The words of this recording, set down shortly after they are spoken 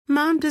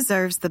Mom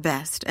deserves the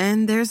best,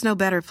 and there's no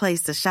better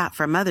place to shop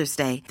for Mother's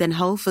Day than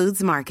Whole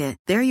Foods Market.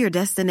 They're your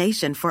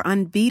destination for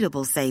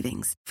unbeatable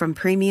savings, from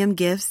premium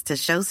gifts to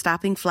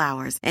show-stopping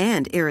flowers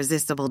and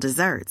irresistible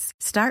desserts.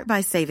 Start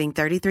by saving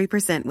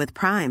 33% with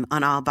Prime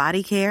on all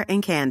body care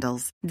and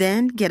candles.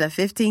 Then get a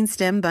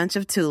 15-stem bunch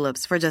of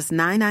tulips for just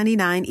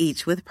 $9.99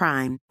 each with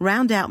Prime.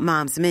 Round out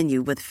Mom's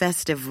menu with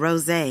festive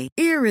rosé,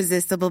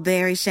 irresistible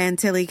berry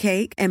chantilly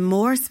cake, and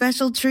more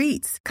special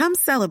treats. Come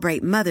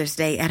celebrate Mother's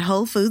Day at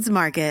Whole Foods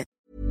Market.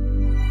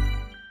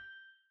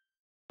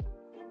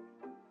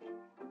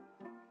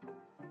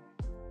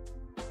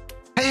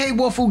 Hey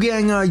Waffle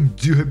Gang, I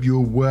do hope you're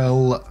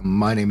well.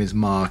 My name is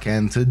Mark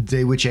and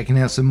today we're checking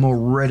out some more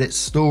Reddit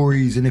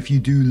stories, and if you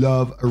do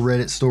love a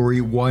Reddit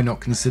story, why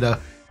not consider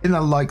hitting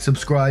that like,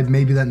 subscribe,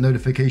 maybe that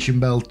notification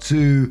bell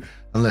too,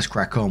 and let's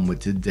crack on with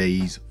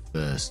today's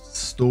first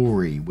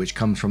story, which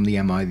comes from the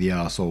Am I the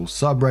Arsehole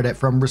subreddit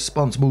from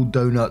Responsible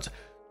Donut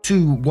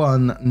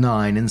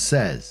 219 and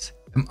says,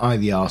 am I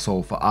the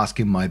arsehole for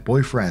asking my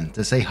boyfriend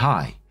to say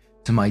hi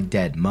to my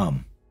dead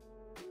mum?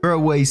 We're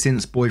away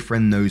since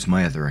boyfriend knows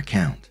my other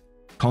account.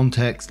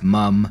 Context,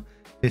 mum,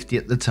 50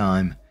 at the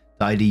time,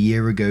 died a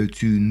year ago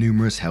to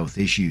numerous health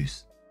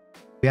issues.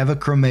 We have her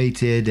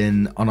cremated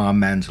and on our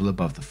mantle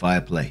above the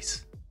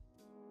fireplace.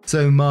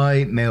 So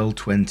my male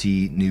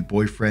 20 new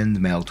boyfriend,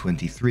 male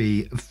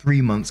 23, of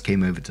 3 months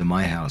came over to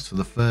my house for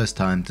the first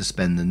time to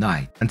spend the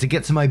night, and to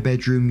get to my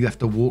bedroom you have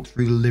to walk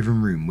through the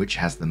living room which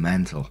has the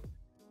mantle.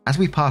 As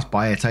we pass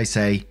by it I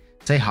say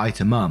hi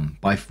to mum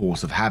by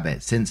force of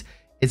habit, since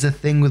it's a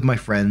thing with my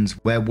friends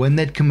where when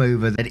they'd come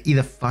over they'd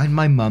either find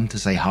my mum to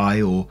say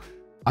hi or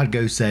I'd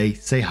go say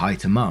hi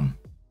to mum.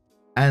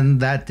 And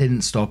that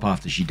didn't stop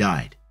after she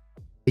died.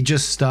 It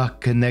just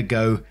stuck and they'd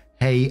go,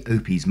 hey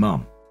Opie's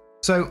mum.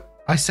 So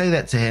I say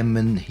that to him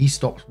and he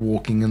stops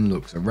walking and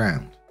looks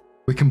around.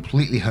 We're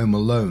completely home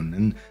alone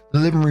and the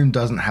living room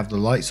doesn't have the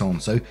lights on,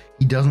 so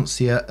he doesn't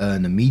see her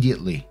urn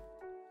immediately.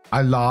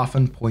 I laugh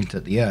and point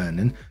at the urn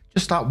and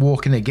just start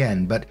walking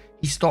again, but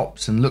he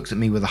stops and looks at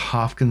me with a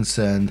half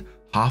concerned,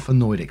 half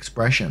annoyed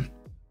expression.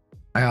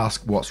 I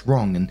ask what's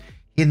wrong and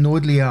he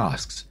annoyedly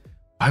asks,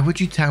 why would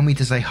you tell me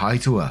to say hi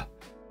to her?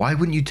 Why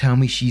wouldn't you tell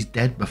me she's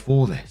dead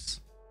before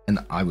this? And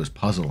I was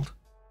puzzled.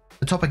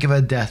 The topic of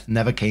her death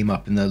never came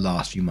up in the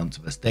last few months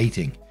of us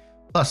dating.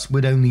 Plus,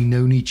 we'd only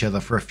known each other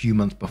for a few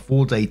months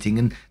before dating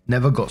and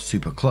never got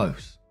super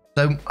close.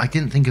 So I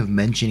didn't think of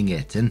mentioning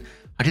it and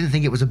I didn't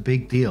think it was a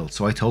big deal,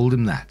 so I told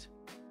him that.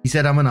 He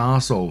said I'm an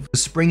arsehole for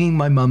springing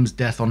my mum's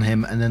death on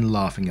him and then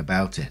laughing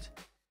about it.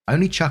 I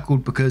only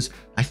chuckled because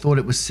I thought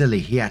it was silly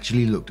he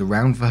actually looked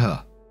around for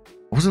her.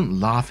 I wasn't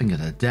laughing at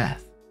her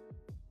death.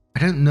 I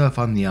don't know if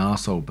I'm the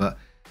arsehole, but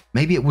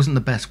maybe it wasn't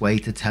the best way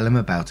to tell him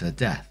about her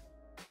death.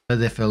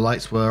 But if her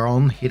lights were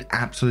on, he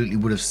absolutely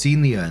would have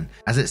seen the urn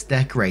as it's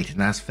decorated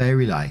and has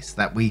fairy lights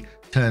that we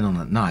turn on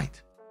at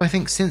night. I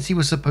think since he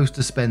was supposed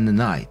to spend the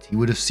night, he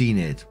would have seen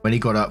it when he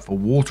got up for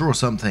water or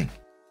something.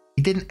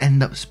 He didn't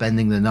end up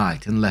spending the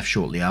night and left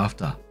shortly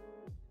after.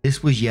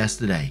 This was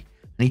yesterday,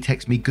 and he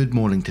texted me good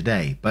morning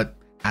today, but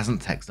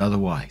hasn't texted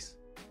otherwise.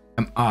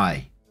 Am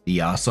I the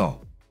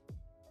arsehole?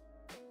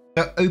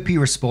 So OP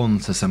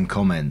responds to some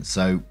comments,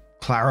 so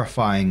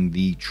clarifying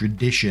the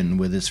tradition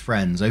with his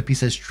friends. OP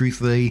says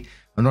truthfully,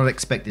 I'm not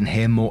expecting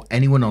him or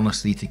anyone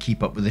honestly to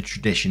keep up with the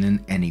tradition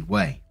in any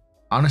way.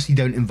 I honestly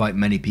don't invite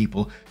many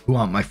people who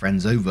aren't my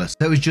friends over, so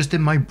it was just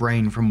in my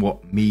brain from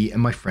what me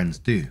and my friends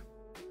do.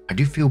 I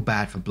do feel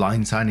bad for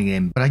blindsiding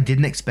him, but I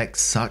didn't expect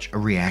such a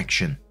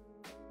reaction.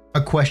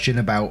 A question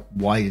about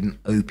why didn't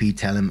OP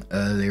tell him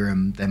earlier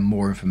and then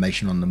more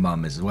information on the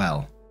mum as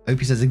well.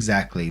 OP says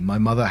exactly, my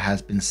mother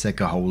has been sick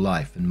her whole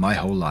life and my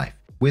whole life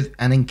with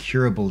an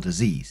incurable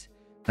disease.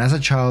 And as a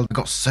child, I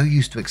got so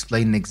used to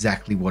explaining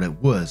exactly what it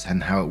was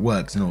and how it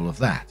works and all of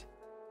that.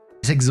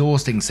 It's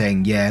exhausting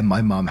saying, yeah,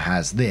 my mum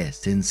has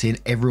this, and seeing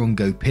everyone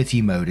go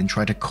pity mode and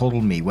try to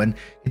coddle me when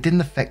it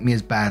didn't affect me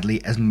as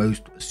badly as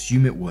most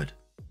assume it would.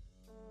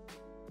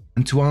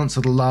 And to answer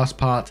the last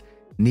part,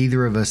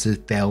 neither of us has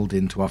delved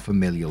into our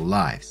familial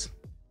lives.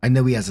 I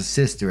know he has a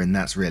sister and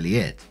that's really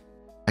it.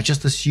 I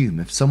just assume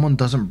if someone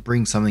doesn't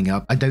bring something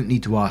up, I don't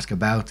need to ask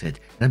about it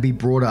and be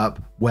brought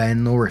up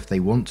when or if they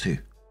want to.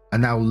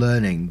 I'm now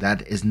learning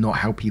that is not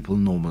how people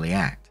normally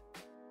act.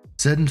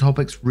 Certain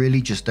topics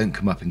really just don't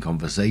come up in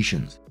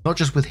conversations, not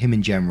just with him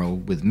in general,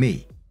 with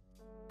me.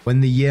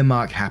 When the year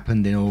mark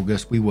happened in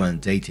August, we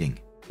weren't dating,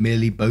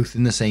 merely both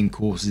in the same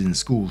courses in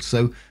school,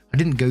 so I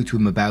didn't go to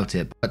him about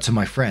it, but to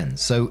my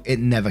friends, so it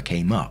never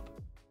came up.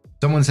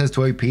 Someone says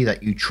to OP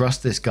that you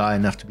trust this guy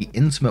enough to be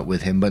intimate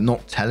with him but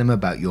not tell him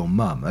about your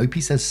mum. OP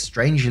says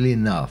strangely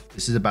enough,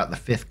 this is about the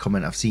 5th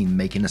comment I've seen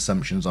making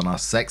assumptions on our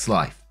sex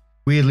life.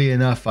 Weirdly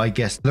enough, I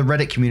guess the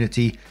Reddit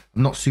community,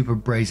 I'm not super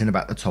brazen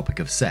about the topic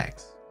of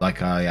sex,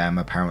 like I am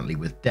apparently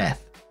with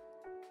death.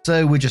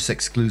 So we're just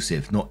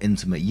exclusive, not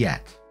intimate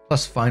yet.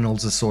 Plus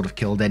finals has sort of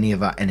killed any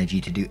of our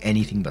energy to do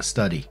anything but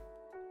study.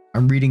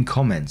 I'm reading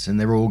comments and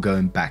they're all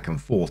going back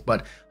and forth,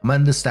 but I'm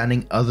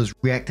understanding others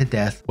react to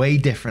death way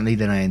differently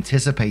than I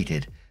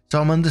anticipated, so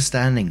I'm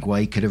understanding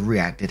why he could have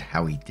reacted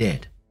how he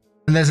did.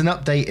 And there's an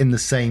update in the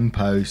same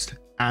post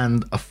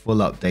and a full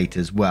update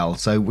as well.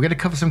 So we're going to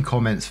cover some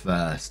comments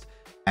first,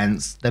 and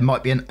there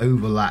might be an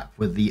overlap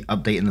with the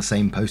update in the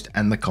same post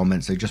and the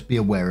comments, so just be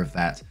aware of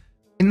that.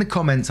 In the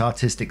comments,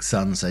 Artistic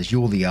Sun says,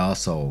 "You're the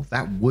arsehole.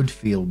 That would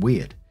feel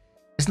weird.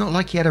 It's not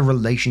like he had a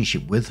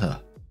relationship with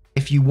her.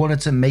 If you wanted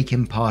to make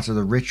him part of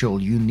the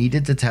ritual, you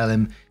needed to tell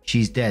him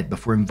she's dead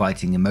before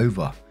inviting him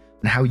over,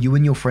 and how you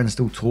and your friend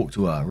still talk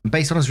to her. And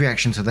based on his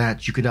reaction to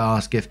that, you could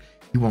ask if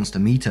he wants to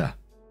meet her.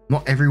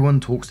 Not everyone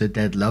talks to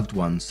dead loved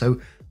ones, so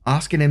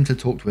asking him to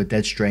talk to a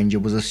dead stranger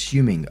was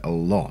assuming a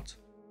lot."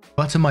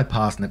 Butter My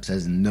Parsnip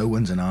says, "No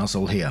one's an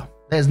arsehole here.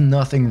 There's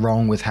nothing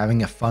wrong with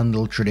having a fun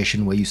little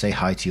tradition where you say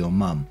hi to your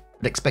mum,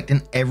 but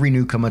expecting every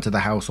newcomer to the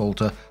household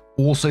to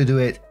also do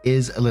it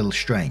is a little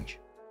strange.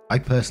 I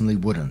personally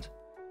wouldn't.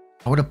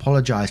 I would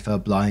apologise for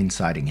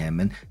blindsiding him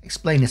and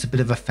explain it's a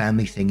bit of a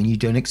family thing and you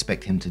don't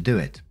expect him to do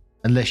it.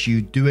 Unless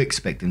you do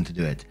expect him to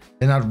do it,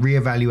 then I'd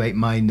reevaluate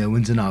my no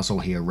one's an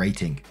arsehole here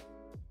rating."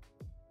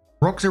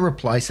 Roxa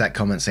replies to that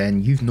comment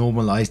saying, "You've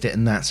normalised it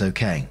and that's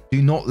okay.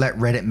 Do not let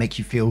Reddit make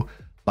you feel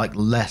like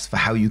less for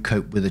how you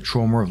cope with the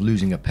trauma of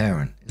losing a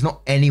parent. It's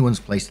not anyone's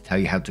place to tell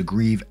you how to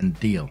grieve and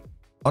deal.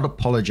 I'd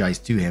apologise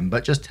to him,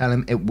 but just tell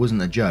him it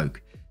wasn't a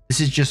joke. This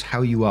is just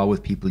how you are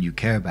with people you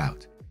care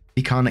about. If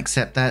you can't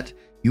accept that,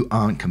 you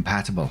aren't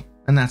compatible,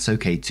 and that's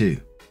okay too."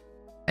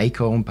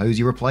 Acorn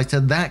Posey replies to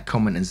that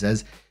comment and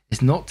says,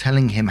 "It's not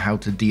telling him how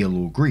to deal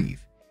or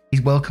grieve.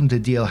 He's welcome to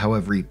deal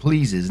however he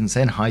pleases, and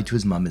saying hi to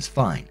his mum is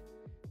fine.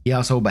 The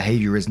arsehole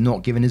behaviour is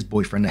not giving his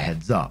boyfriend a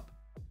heads up.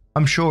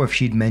 I'm sure if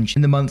she'd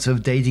mentioned in the months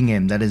of dating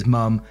him that his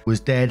mum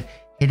was dead,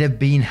 he'd have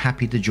been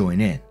happy to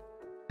join in.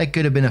 That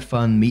could have been a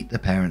fun meet the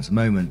parents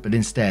moment, but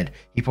instead,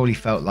 he probably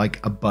felt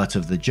like a butt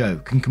of the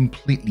joke and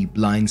completely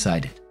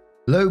blindsided."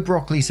 Low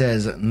Broccoli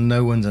says,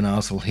 "No one's an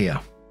arsehole here.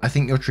 I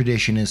think your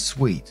tradition is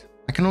sweet.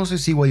 I can also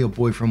see why your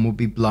boyfriend would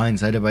be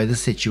blindsided by the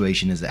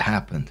situation as it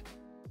happened.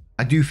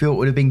 I do feel it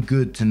would have been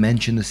good to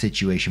mention the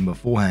situation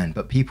beforehand,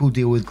 but people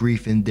deal with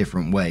grief in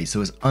different ways, so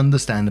it's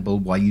understandable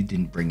why you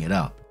didn't bring it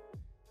up.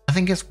 I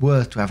think it's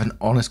worth to have an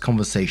honest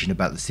conversation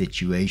about the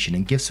situation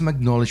and give some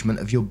acknowledgement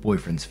of your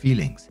boyfriend's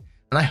feelings,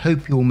 and I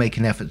hope he will make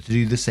an effort to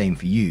do the same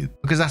for you,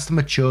 because that's the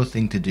mature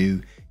thing to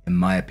do, in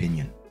my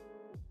opinion."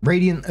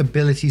 Radiant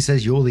Ability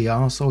says, "You're the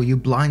arsehole. You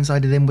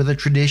blindsided him with a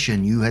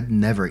tradition you had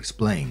never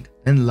explained,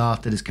 and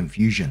laughed at his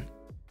confusion.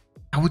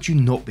 How would you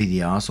not be the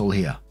arsehole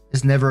here?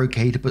 It's never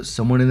okay to put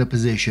someone in a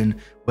position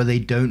where they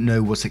don't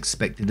know what's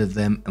expected of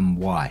them and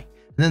why,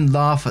 and then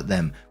laugh at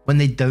them when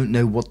they don't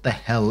know what the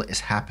hell is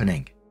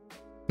happening."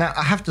 Now,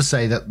 I have to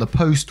say that the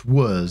post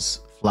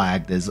was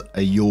flagged as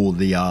a "you're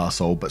the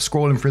arsehole," but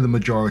scrolling through the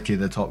majority of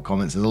the top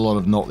comments, there's a lot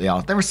of "not the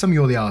arsehole." There are some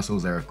 "you're the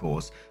arseholes" there, of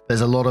course.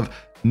 There's a lot of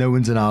 "no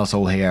one's an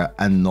arsehole here"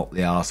 and "not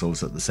the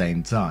arseholes" at the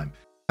same time.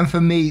 And for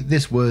me,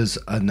 this was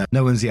a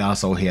no one's the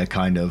arsehole here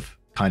kind of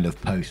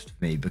post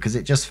for me, because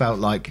it just felt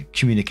like a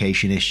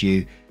communication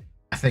issue.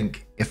 I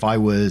think if I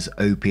was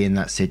OP in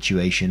that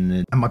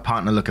situation and my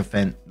partner looked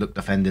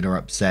offended or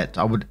upset,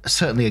 I would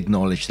certainly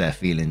acknowledge their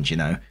feelings, you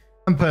know.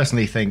 And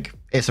personally think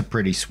it's a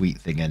pretty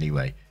sweet thing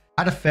anyway.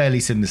 I had a fairly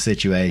similar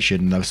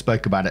situation, and I've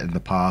spoke about it in the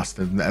past,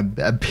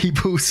 and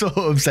people sort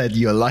of said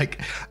you're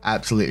like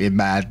absolutely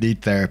mad,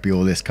 need therapy,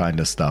 all this kind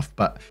of stuff.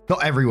 But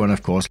not everyone,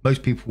 of course.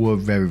 Most people were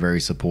very,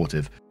 very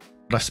supportive.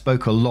 But I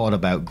spoke a lot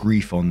about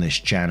grief on this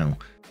channel,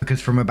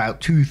 because from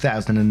about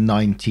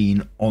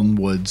 2019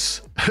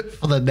 onwards,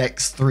 for the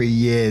next 3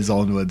 years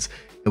onwards,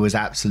 it was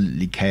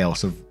absolutely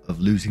chaos of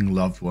losing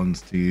loved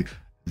ones to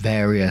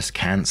various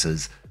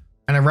cancers.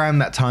 And around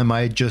that time,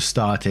 I had just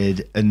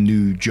started a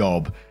new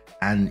job,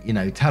 and, you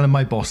know, telling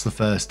my boss the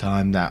first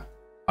time that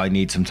I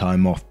need some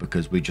time off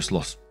because we're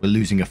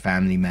losing a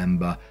family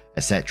member,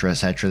 etc.,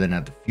 etc. Then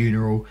had the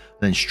funeral.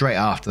 Then straight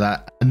after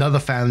that, another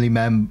family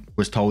member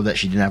was told that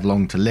she didn't have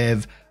long to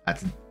live.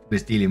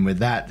 Was dealing with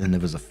that. Then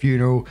there was a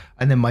funeral,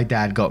 and then my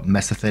dad got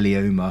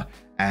mesothelioma,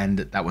 and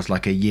that was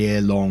like a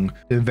year long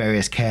doing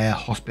various care,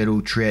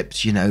 hospital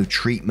trips, you know,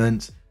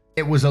 treatments.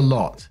 It was a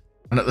lot.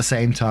 And at the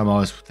same time, I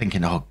was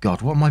thinking, oh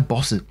God, what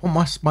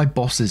must my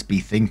bosses be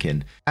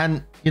thinking?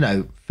 And, you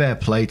know, fair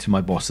play to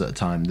my boss at the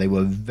time. They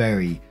were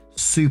very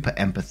super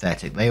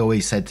empathetic. They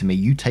always said to me,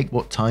 you take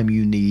what time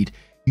you need,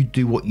 you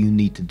do what you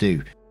need to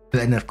do. But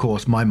then, of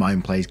course, my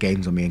mind plays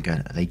games on me and going,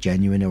 are they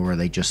genuine or are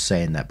they just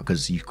saying that?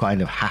 Because you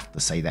kind of have to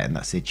say that in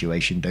that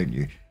situation, don't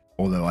you?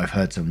 Although I've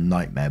heard some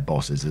nightmare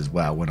bosses as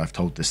well when I've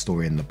told this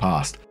story in the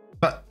past.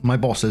 But my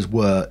bosses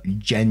were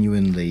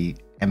genuinely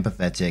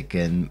empathetic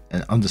and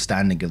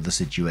understanding of the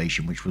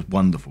situation, which was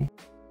wonderful.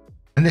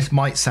 And this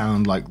might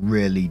sound like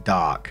really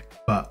dark,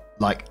 but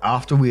like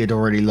after we had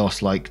already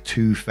lost like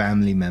 2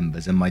 family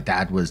members and my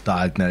dad was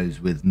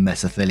diagnosed with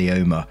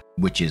mesothelioma,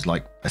 which is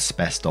like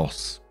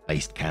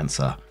asbestos-based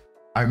cancer,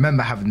 I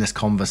remember having this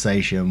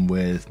conversation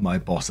with my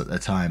boss at the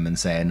time and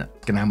saying,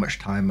 how much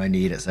time I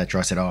need, etc.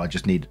 I said, I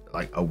just need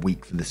like a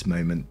week for this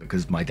moment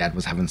because my dad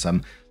was having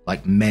some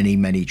like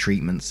many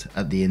treatments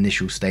at the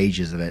initial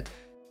stages of it.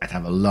 I'd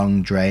have a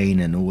lung drain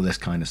and all this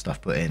kind of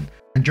stuff put in.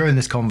 And during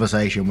this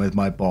conversation with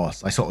my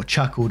boss, I sort of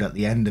chuckled at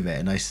the end of it,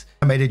 and I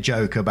made a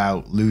joke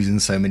about losing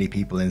so many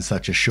people in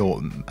such a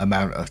short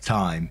amount of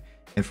time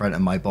in front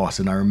of my boss.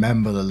 And I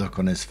remember the look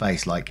on his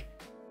face, like,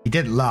 he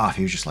didn't laugh,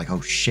 he was just like,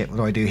 oh shit, what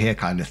do I do here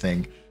kind of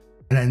thing.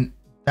 And then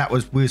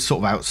we were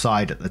sort of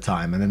outside at the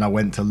time, and then I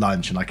went to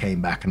lunch and I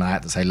came back and I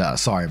had to say, look,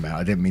 sorry man,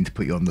 I didn't mean to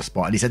put you on the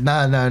spot. And he said,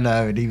 no,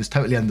 and he was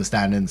totally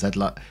understanding and said,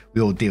 look,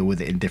 we all deal with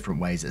it in different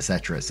ways,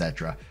 etc.,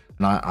 etc.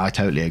 And I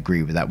totally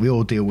agree with that. We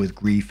all deal with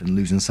grief and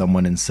losing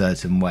someone in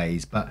certain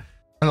ways, but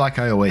like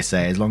I always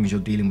say, as long as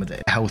you're dealing with it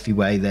in a healthy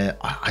way,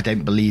 I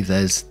don't believe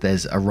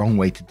there's a wrong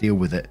way to deal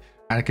with it.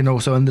 And I can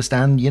also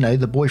understand,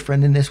 the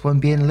boyfriend in this one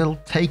being a little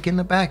taken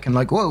aback and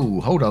like,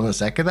 whoa, hold on a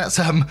second, that's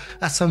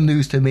some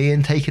news to me,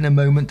 and taking a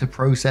moment to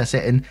process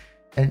it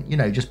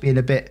and just being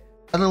a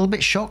little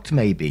bit shocked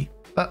maybe.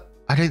 But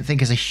I don't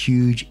think it's a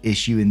huge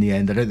issue in the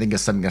end. I don't think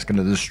it's something that's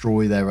going to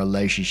destroy their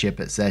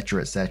relationship,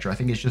 etc., etc. I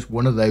think it's just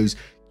one of those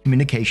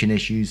communication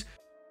issues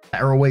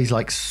that are always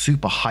like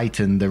super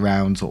heightened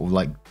around sort of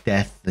like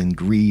death and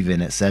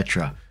grieving,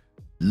 etc.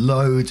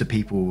 Loads of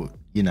people,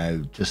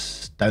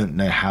 just don't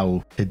know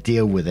how to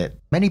deal with it.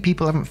 Many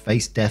people haven't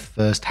faced death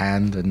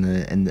firsthand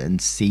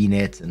and seen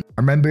it. And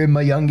I remember in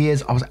my young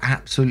years, I was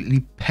absolutely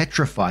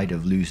petrified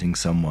of losing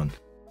someone.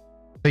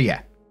 So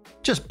yeah,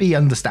 just be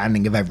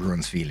understanding of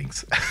everyone's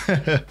feelings.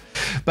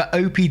 But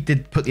OP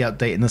did put the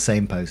update in the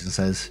same post and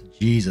says,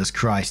 Jesus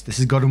Christ, this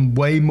has gotten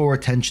way more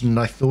attention than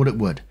I thought it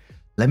would.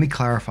 Let me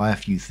clarify a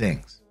few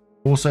things.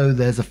 Also,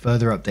 there's a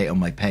further update on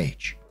my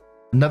page.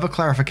 Another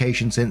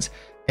clarification, since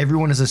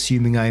everyone is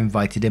assuming I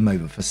invited him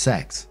over for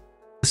sex.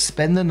 The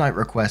spend the night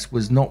request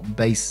was not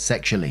based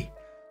sexually.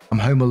 I'm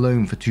home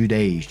alone for 2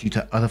 days due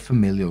to other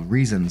familial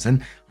reasons,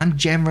 and I'm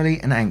generally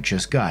an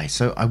anxious guy,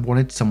 so I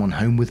wanted someone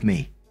home with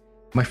me.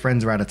 My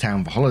friends are out of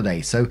town for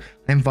holidays, so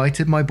I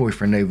invited my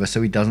boyfriend over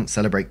so he doesn't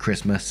celebrate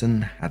Christmas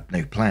and had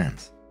no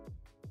plans.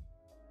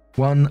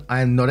 1,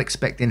 I am not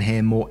expecting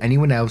him or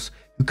anyone else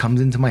who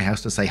comes into my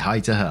house to say hi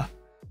to her.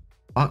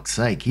 Fuck's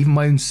sake, even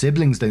my own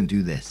siblings don't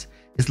do this.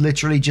 It's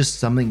literally just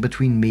something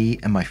between me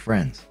and my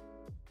friends.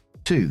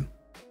 2,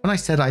 when I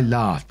said I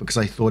laughed because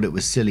I thought it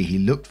was silly he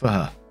looked for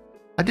her,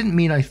 I didn't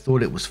mean I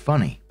thought it was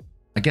funny.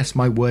 I guess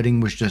my wording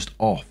was just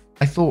off.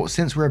 I thought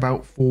since we're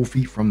about 4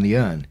 feet from the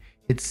urn,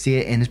 he'd see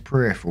it in his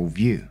peripheral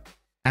view.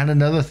 And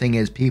another thing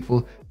is,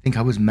 people think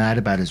I was mad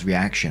about his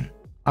reaction.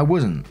 I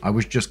wasn't, I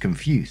was just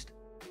confused.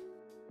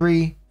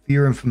 3, for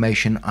your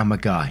information, I'm a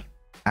guy.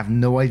 I have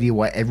no idea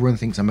why everyone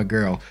thinks I'm a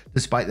girl,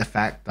 despite the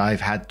fact that I've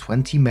had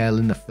 20 male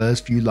in the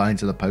first few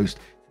lines of the post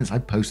since I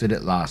posted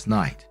it last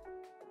night.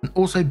 And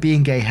also,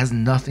 being gay has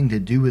nothing to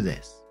do with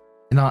this.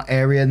 In our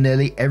area,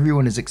 nearly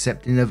everyone is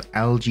accepting of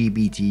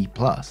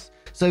LGBT+,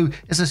 so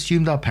it's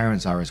assumed our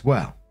parents are as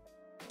well.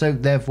 So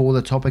therefore,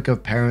 the topic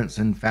of parents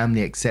and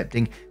family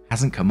accepting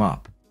hasn't come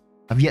up.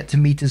 I've yet to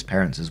meet his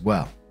parents as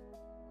well.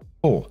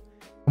 4,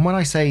 and when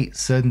I say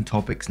certain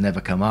topics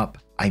never come up,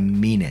 I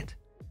mean it.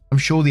 I'm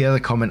sure the other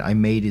comment I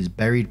made is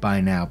buried by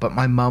now, but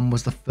my mum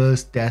was the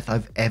first death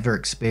I've ever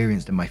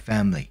experienced in my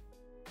family.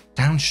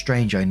 Sounds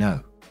strange, I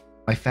know.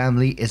 My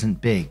family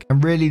isn't big,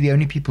 and really the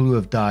only people who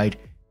have died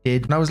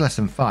did when I was less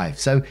than 5,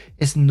 so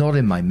it's not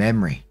in my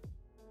memory.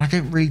 I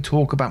don't really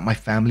talk about my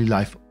family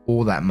life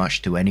all that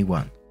much to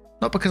anyone.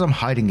 Not because I'm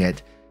hiding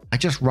it, I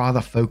just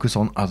rather focus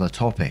on other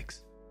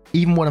topics.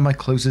 Even one of my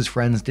closest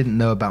friends didn't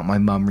know about my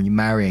mum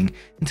remarrying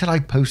until I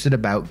posted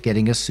about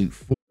getting a suit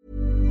for.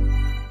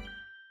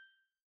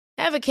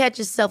 Ever catch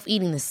yourself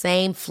eating the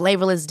same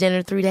flavorless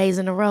dinner 3 days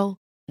in a row?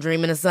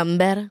 Dreaming of something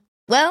better?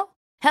 Well,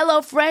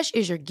 HelloFresh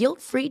is your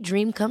guilt-free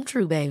dream come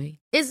true, baby.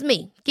 It's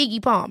me,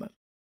 Keke Palmer.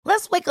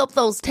 Let's wake up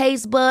those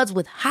taste buds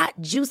with hot,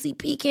 juicy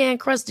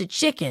pecan-crusted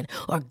chicken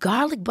or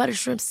garlic butter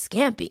shrimp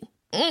scampi.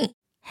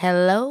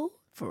 Hello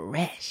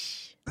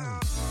Fresh.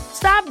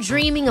 Stop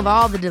dreaming of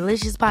all the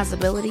delicious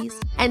possibilities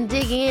and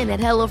dig in at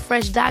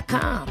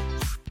HelloFresh.com.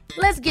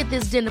 Let's get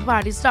this dinner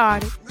party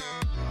started.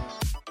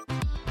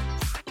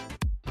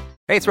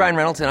 Hey, it's Ryan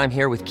Reynolds, and I'm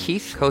here with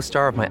Keith,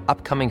 co-star of my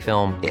upcoming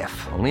film,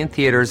 If, only in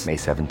theaters May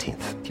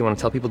 17th. Do you want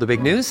to tell people the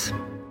big news?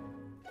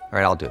 All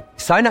right, I'll do it.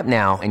 Sign up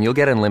now and you'll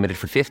get unlimited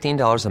for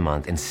 $15 a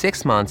month and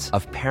 6 months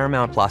of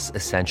Paramount Plus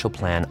Essential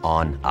Plan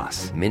on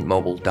us.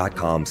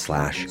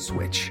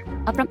 MintMobile.com/switch.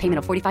 Upfront payment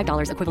of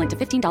 $45 equivalent to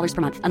 $15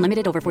 per month.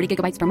 Unlimited over 40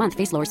 gigabytes per month.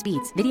 Face lower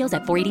speeds. Videos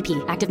at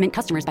 480p. Active Mint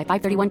customers by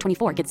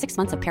 531.24 get 6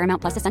 months of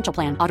Paramount Plus Essential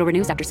Plan. Auto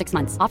renews after 6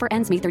 months. Offer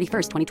ends May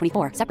 31st,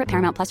 2024. Separate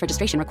Paramount Plus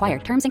registration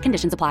required. Terms and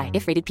conditions apply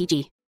if rated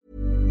PG.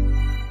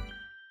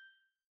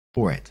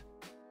 For it.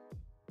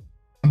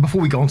 And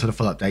before we go on to the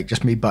full update,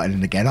 just me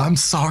buttoning again. I'm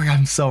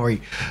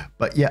sorry.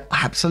 But yeah,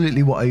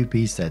 absolutely what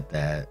OP said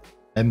there.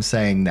 Them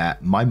saying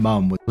that my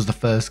mum was the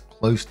first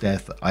close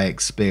death I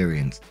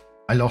experienced.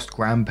 I lost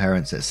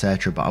grandparents,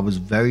 etc., but I was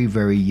very,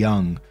 very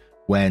young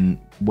when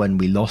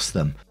we lost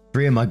them.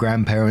 3 of my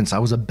grandparents, I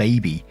was a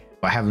baby.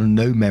 I have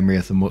no memory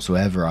of them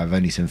whatsoever. I've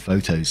only seen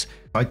photos.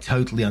 I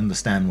totally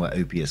understand where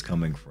OP is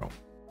coming from.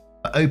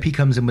 But OP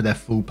comes in with their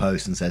full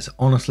post and says,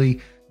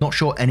 honestly, Not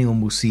sure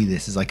anyone will see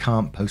this as I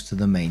can't post to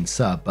the main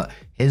sub, but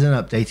here's an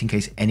update in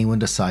case anyone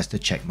decides to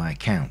check my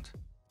account.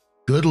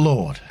 Good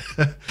lord,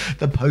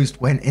 the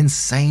post went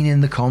insane in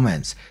the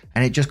comments,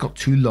 and it just got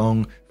too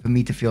long for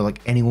me to feel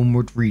like anyone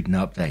would read an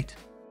update.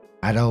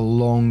 I had a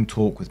long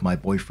talk with my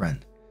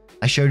boyfriend.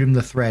 I showed him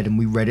the thread and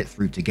we read it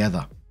through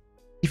together.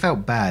 He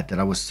felt bad that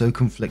I was so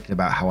conflicted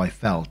about how I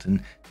felt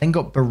and then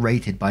got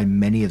berated by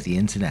many of the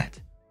internet.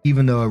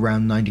 Even though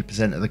around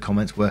 90% of the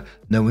comments were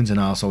 "no one's an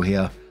arsehole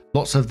here,"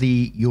 lots of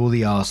the "you're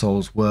the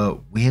arseholes" were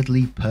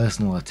weirdly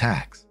personal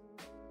attacks.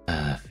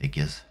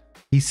 Figures.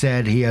 He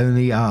said he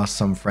only asked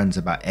some friends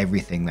about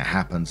everything that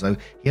happened, so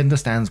he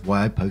understands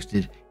why I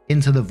posted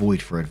into the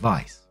void for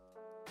advice.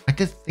 I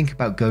did think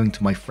about going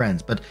to my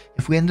friends, but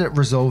if we ended up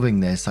resolving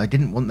this, I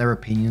didn't want their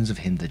opinions of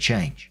him to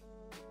change.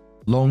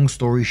 Long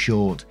story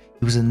short,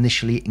 he was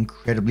initially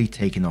incredibly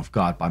taken off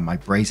guard by my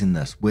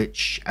brazenness,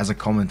 which, as a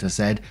commenter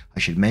said,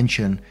 I should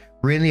mention,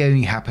 really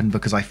only happened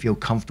because I feel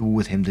comfortable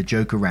with him to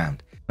joke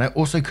around, and I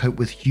also cope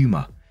with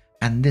humour,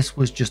 and this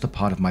was just a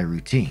part of my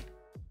routine.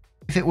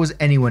 If it was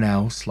anyone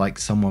else, like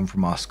someone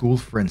from our school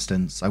for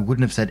instance, I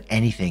wouldn't have said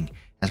anything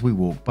as we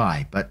walked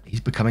by, but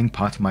he's becoming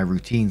part of my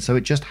routine, so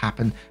it just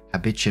happened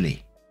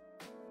habitually.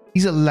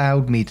 He's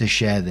allowed me to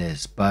share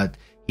this, but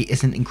he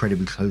isn't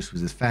incredibly close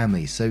with his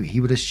family, so he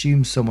would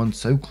assume someone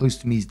so close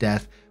to me's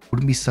death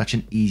wouldn't be such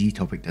an easy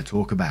topic to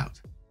talk about.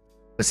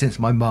 But since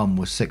my mum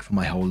was sick for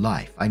my whole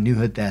life, I knew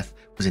her death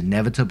was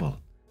inevitable,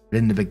 but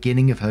in the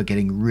beginning of her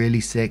getting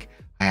really sick,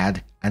 I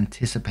had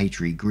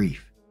anticipatory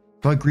grief.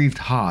 So I grieved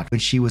hard when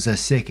she was her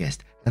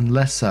sickest, and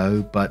less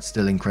so, but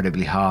still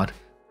incredibly hard,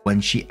 when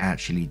she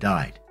actually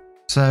died.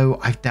 So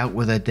I've dealt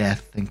with her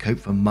death and coped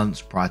for months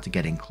prior to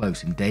getting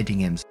close and dating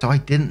him, so I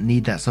didn't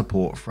need that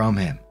support from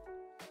him,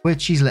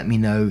 which he's let me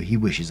know he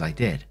wishes I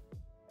did.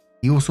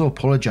 He also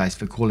apologised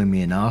for calling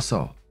me an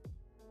arsehole.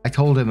 I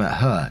told him it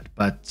hurt,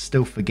 but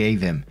still forgave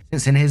him,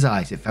 since in his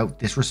eyes it felt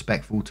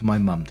disrespectful to my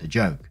mum to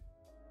joke.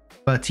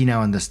 But he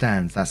now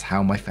understands that's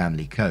how my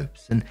family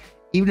copes, and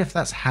even if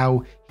that's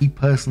how he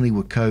personally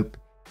would cope,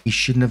 he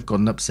shouldn't have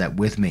gotten upset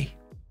with me.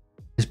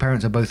 His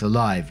parents are both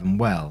alive and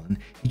well, and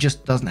he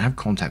just doesn't have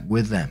contact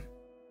with them.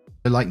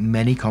 But like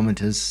many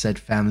commenters said,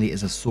 family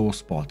is a sore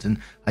spot, and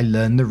I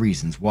learned the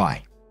reasons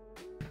why.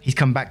 He's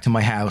come back to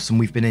my house and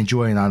we've been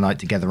enjoying our night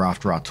together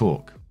after our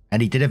talk,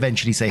 and he did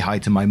eventually say hi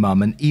to my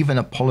mum and even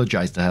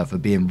apologise to her for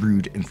being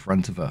rude in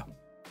front of her.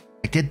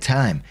 I did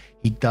tell him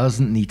he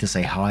doesn't need to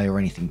say hi or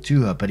anything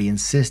to her, but he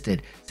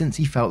insisted since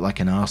he felt like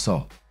an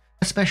arsehole.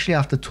 Especially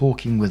after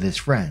talking with his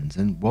friends,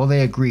 and while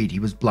they agreed he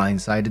was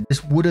blindsided,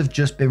 this would have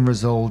just been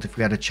resolved if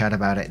we had a chat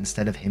about it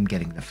instead of him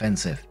getting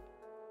defensive.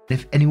 And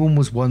if anyone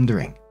was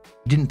wondering,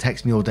 he didn't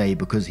text me all day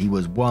because he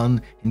was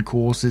 1, in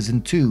courses,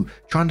 and 2,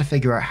 trying to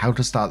figure out how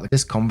to start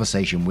this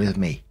conversation with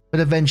me. But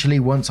eventually,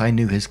 once I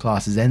knew his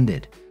classes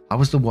ended, I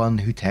was the one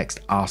who texted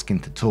asking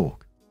to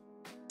talk.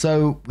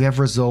 So we have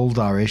resolved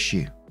our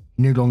issue.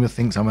 He no longer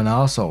thinks I'm an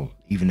arsehole,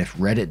 even if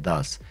Reddit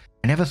does.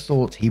 I never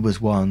thought he was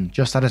one,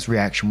 just that his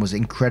reaction was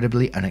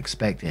incredibly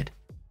unexpected.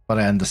 But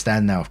I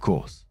understand now, of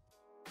course.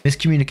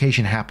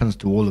 Miscommunication happens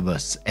to all of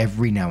us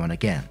every now and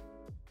again.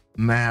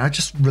 Man, I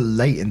just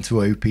relating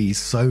to OP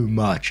so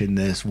much in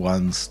this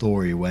one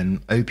story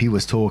when OP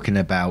was talking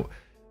about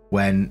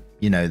when,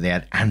 they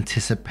had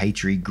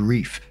anticipatory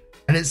grief.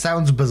 And it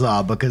sounds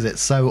bizarre because it's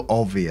so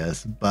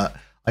obvious, but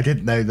I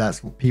didn't know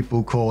that's what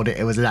people called it.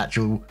 It was an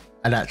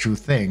actual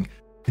thing.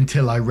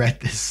 Until I read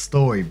this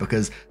story,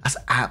 because that's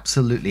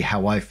absolutely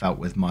how I felt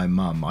with my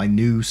mum. I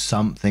knew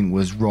something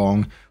was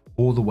wrong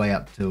all the way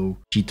up till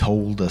she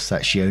told us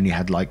that she only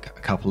had like a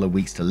couple of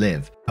weeks to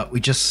live. But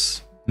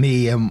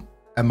me and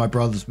my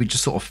brothers, we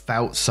just sort of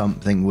felt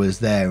something was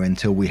there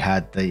until we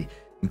had the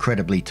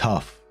incredibly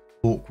tough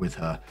talk with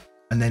her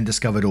and then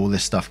discovered all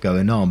this stuff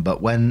going on.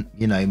 But when,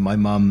 my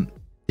mum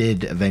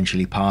did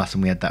eventually pass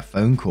and we had that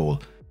phone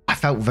call, I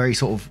felt very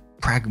sort of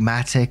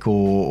pragmatic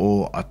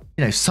or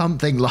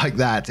something like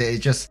that.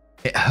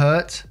 It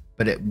hurt,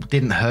 but it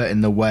didn't hurt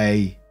in the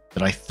way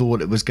that I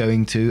thought it was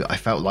going to. I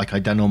felt like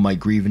I'd done all my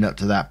grieving up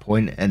to that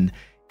point, and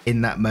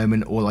in that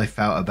moment all I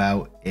felt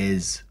about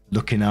is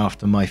looking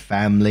after my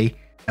family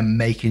and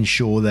making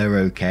sure they're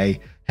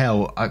okay.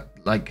 Hell,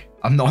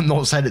 I'm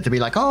not saying it to be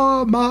like,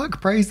 oh, Mark,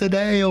 praise the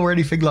day or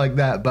anything like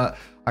that, but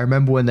I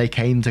remember when they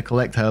came to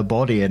collect her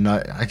body, and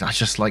I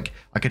just I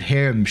could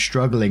hear him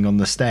struggling on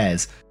the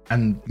stairs.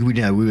 And we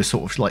were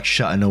sort of like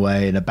shutting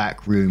away in a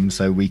back room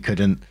so we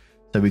couldn't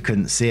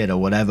see it or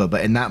whatever.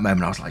 But in that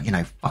moment, I was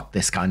like, fuck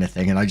this kind of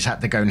thing. And I just had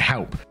to go and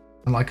help.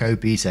 And like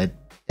OP said,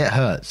 it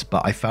hurts,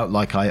 but I felt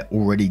like I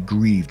already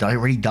grieved. I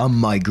already done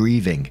my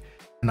grieving.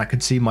 And I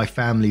could see my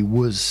family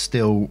was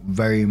still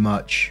very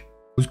much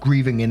was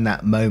grieving in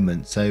that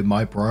moment. So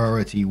my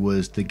priority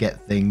was to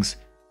get things,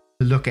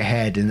 to look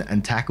ahead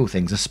and tackle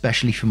things,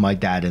 especially for my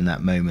dad in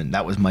that moment.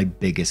 That was my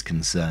biggest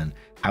concern,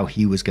 how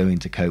he was going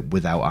to cope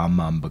without our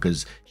mum,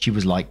 because she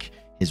was like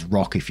his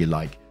rock, if you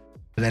like.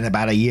 But then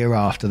about a year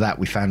after that,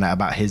 we found out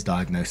about his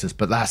diagnosis,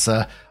 but that's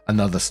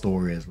another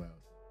story as well.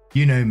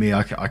 You know me,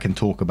 I can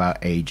talk about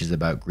ages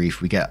about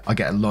grief. I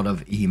get a lot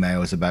of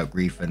emails about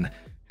grief and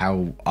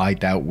how I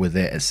dealt with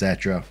it,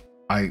 etc.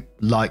 I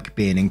like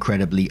being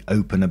incredibly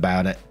open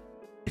about it.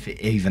 If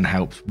it even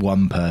helps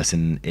one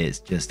person, it's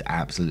just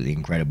absolutely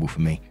incredible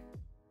for me.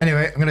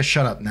 Anyway, I'm going to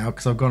shut up now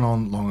because I've gone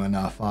on long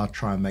enough. I'll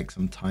try and make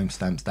some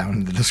timestamps down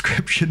in the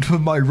description for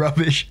my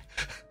rubbish.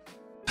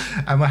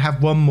 And I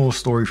have one more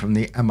story from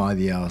the Am I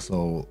the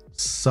Arsehole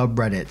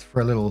subreddit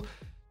for a little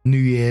New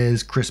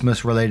Year's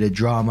Christmas related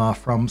drama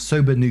from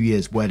Sober New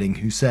Year's Wedding,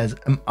 who says,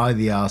 am I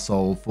the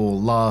arsehole for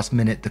last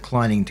minute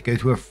declining to go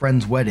to a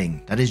friend's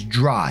wedding that is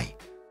dry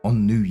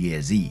on New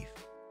Year's Eve?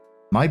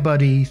 My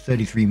buddy,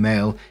 33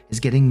 male, is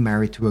getting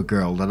married to a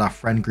girl that our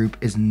friend group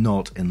is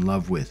not in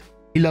love with.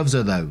 He loves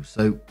her though,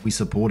 so we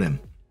support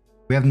him.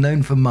 We have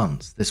known for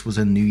months this was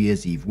a New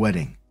Year's Eve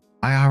wedding.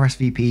 I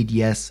RSVP'd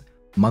yes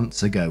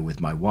months ago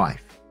with my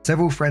wife.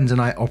 Several friends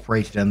and I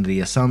operated under the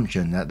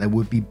assumption that there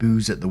would be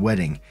booze at the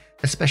wedding,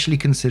 especially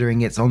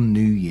considering it's on New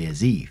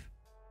Year's Eve.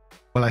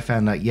 Well, I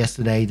found out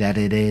yesterday that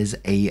it is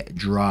a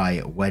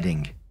dry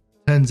wedding.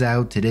 Turns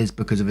out it is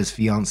because of his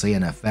fiancée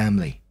and her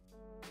family.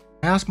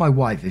 I asked my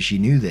wife if she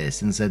knew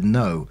this and said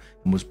no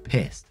and was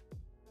pissed.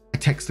 I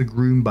texted the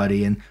groom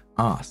buddy and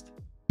asked.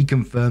 He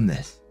confirmed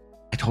this.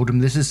 I told him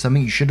this is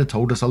something you should have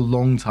told us a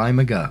long time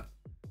ago.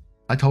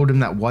 I told him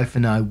that wife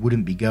and I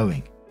wouldn't be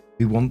going.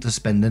 We want to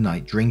spend the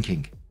night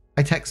drinking.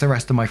 I text the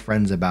rest of my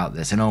friends about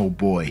this and oh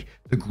boy,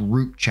 the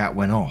group chat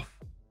went off.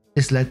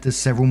 This led to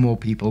several more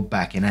people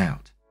backing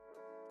out.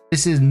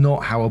 This is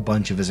not how a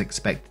bunch of us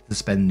expected to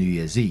spend New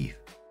Year's Eve.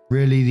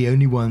 Really, the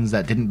only ones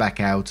that didn't back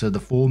out are the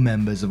 4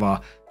 members of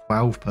our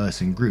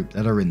 12-person group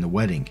that are in the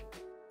wedding.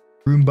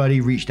 Groom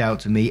buddy reached out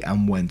to me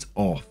and went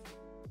off.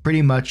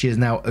 Pretty much he is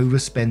now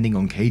overspending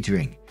on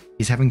catering.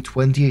 He's having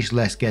 20-ish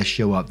less guests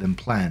show up than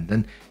planned,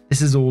 and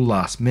this is all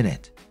last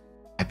minute.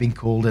 I've been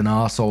called an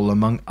arsehole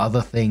among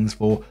other things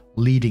for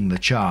leading the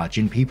charge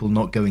in people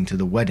not going to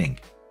the wedding.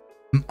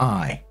 Am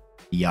I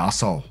the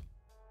arsehole?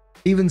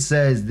 Steven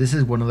says this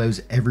is one of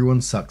those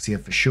everyone sucks here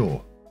for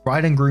sure.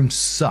 Bride and groom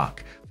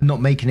suck for not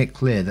making it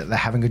clear that they're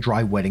having a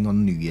dry wedding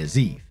on New Year's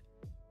Eve.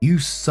 You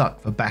suck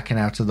for backing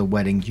out of the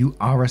wedding you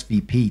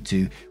RSVP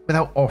to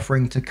without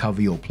offering to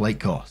cover your plate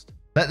cost.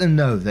 Let them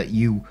know that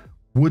you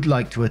would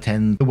like to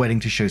attend the wedding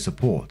to show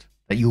support,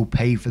 that you'll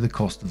pay for the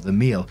cost of the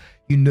meal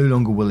you no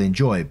longer will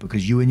enjoy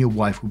because you and your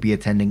wife will be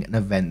attending an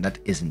event that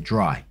isn't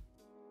dry.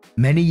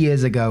 Many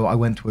years ago, I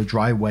went to a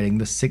dry wedding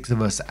the 6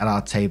 of us at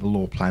our table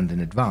all planned in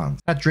advance,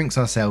 had drinks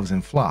ourselves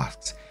in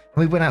flasks,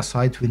 and we went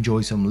outside to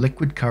enjoy some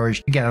liquid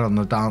courage to get out on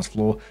the dance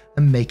floor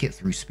and make it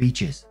through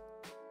speeches.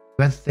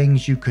 You had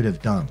things you could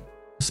have done,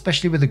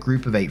 especially with a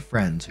group of 8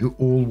 friends who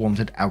all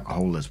wanted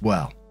alcohol as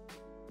well.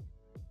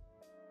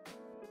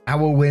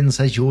 Our Win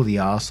says you're the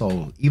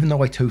arsehole. Even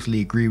though I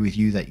totally agree with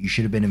you that you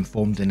should have been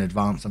informed in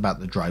advance about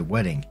the dry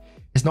wedding,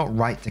 it's not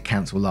right to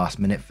cancel last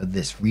minute for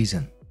this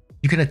reason.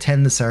 You can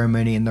attend the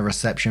ceremony and the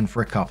reception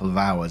for a couple of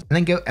hours and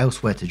then go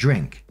elsewhere to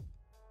drink.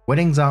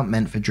 Weddings aren't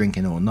meant for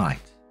drinking all night.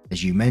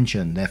 As you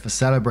mentioned, they're for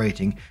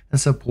celebrating and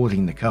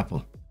supporting the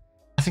couple.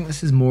 I think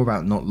this is more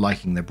about not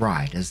liking the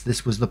bride, as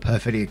this was the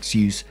perfect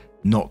excuse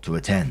not to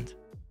attend.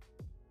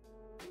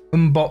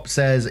 Bop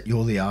says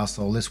you're the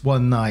arsehole. This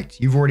one night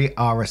you've already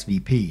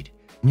RSVP'd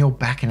and you're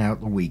backing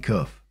out the week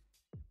of.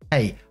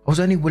 Hey, I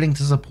was only willing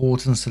to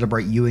support and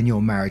celebrate you and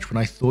your marriage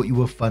when I thought you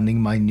were funding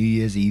my New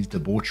Year's Eve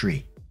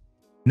debauchery.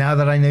 Now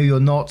that I know you're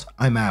not,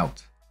 I'm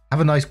out.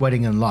 Have a nice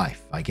wedding and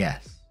life, I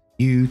guess.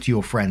 You to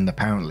your friend,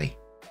 apparently.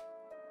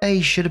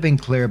 They should have been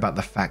clear about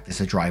the fact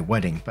it's a dry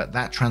wedding, but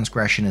that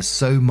transgression is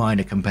so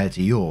minor compared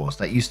to yours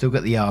that you still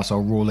get the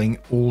arsehole ruling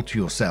all to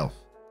yourself.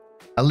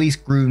 At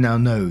least groom now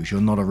knows you're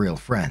not a real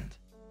friend.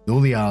 You're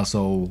the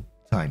arsehole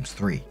times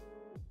 3.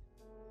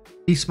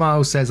 He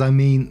smiles, says, I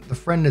mean, the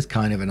friend is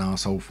kind of an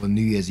arsehole for a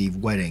New Year's Eve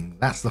wedding,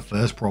 that's the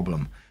first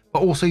problem.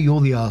 But also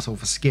you're the arsehole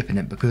for skipping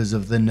it because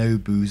of the no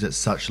booze at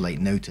such late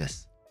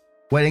notice.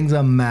 Weddings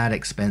are mad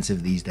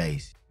expensive these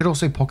days. You could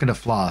also pocket a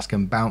flask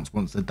and bounce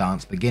once the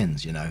dance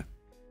begins, you know.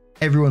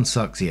 Everyone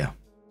sucks here.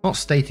 Not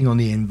stating on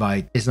the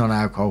invite it's not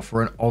alcohol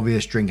for an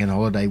obvious drinking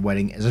holiday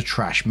wedding is a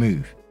trash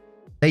move.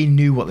 They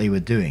knew what they were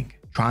doing,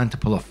 trying to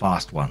pull a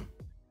fast one.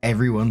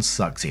 Everyone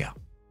sucks here.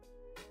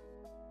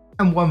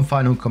 And one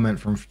final comment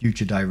from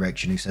Future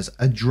Direction who says,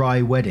 a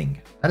dry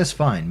wedding. That is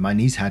fine, my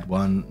niece had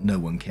one, no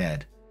one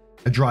cared.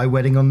 A dry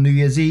wedding on New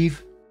Year's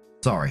Eve?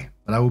 Sorry,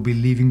 but I will be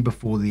leaving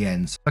before the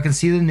end so I can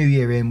see the new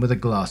year in with a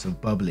glass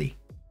of bubbly.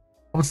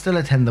 I would still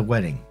attend the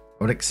wedding.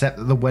 I would accept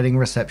that the wedding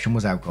reception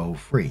was alcohol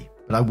free,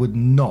 but I would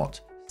not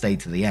stay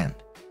to the end.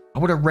 I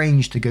would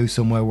arrange to go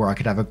somewhere where I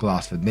could have a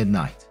glass for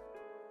midnight.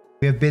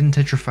 We have been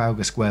to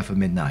Trafalgar Square for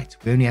midnight.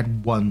 We only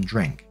had one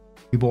drink.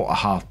 We bought a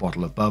half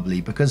bottle of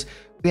bubbly because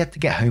we had to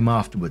get home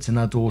afterwards and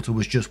our daughter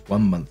was just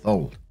 1 month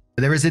old.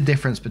 But there is a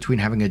difference between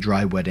having a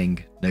dry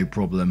wedding, no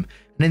problem,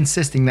 and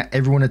insisting that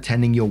everyone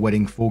attending your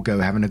wedding forego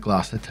having a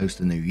glass to toast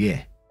the new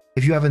year.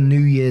 If you have a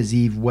New Year's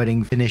Eve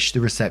wedding, finish the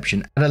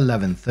reception at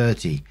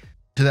 11:30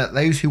 so that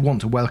those who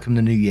want to welcome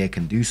the new year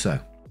can do so.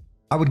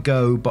 I would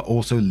go, but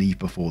also leave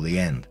before the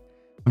end.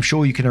 I'm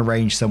sure you can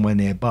arrange somewhere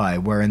nearby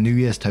where a New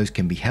Year's toast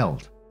can be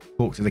held.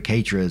 Talk to the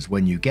caterers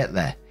when you get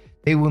there.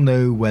 They will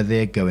know where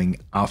they're going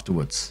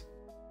afterwards.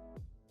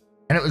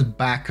 And it was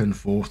back and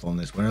forth on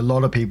this one. A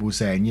lot of people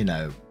saying,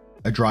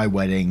 a dry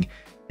wedding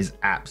is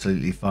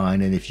absolutely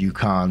fine. And if you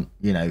can't,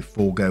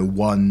 forego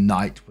one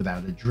night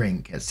without a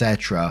drink,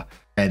 etc.,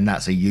 then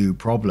that's a you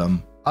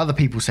problem. Other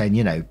people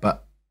saying,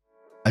 but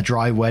a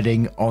dry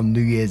wedding on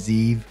New Year's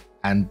Eve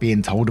and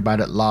being told about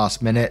it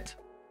last minute,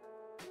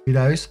 who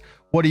knows?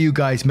 What do you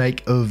guys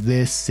make of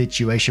this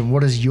situation?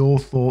 What is your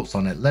thoughts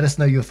on it? Let us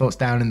know your thoughts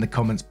down in the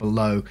comments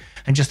below.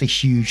 And just a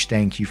huge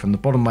thank you from the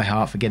bottom of my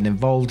heart for getting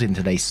involved in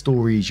today's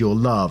stories. Your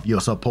love,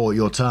 your support,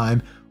 your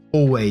time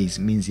always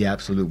means the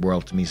absolute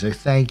world to me. So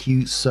thank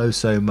you so,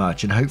 so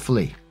much. And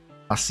hopefully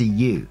I'll see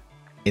you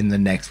in the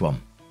next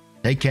one.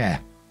 Take care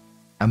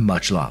and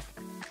much love.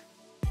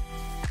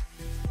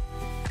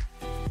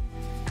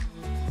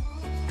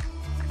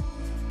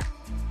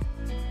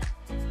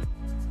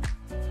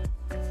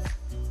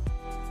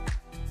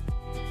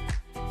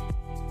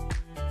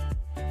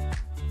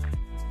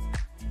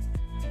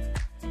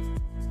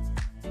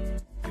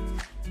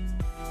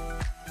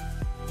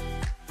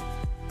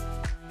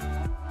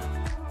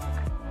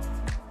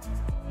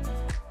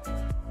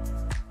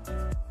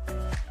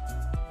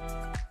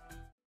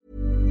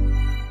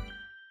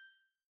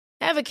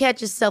 Ever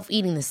catch yourself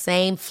eating the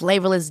same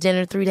flavorless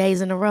dinner 3 days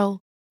in a row?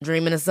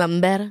 Dreaming of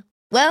something better?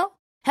 Well,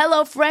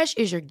 HelloFresh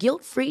is your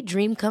guilt-free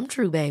dream come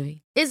true,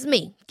 baby. It's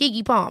me,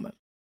 Keke Palmer.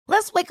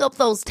 Let's wake up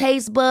those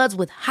taste buds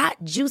with hot,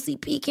 juicy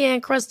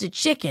pecan-crusted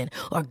chicken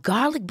or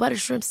garlic butter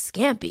shrimp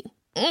scampi.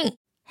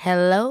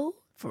 Hello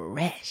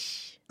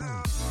Fresh.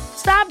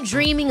 Stop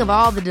dreaming of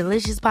all the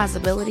delicious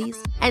possibilities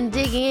and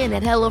dig in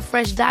at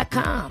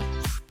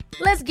HelloFresh.com.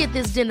 Let's get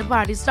this dinner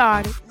party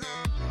started.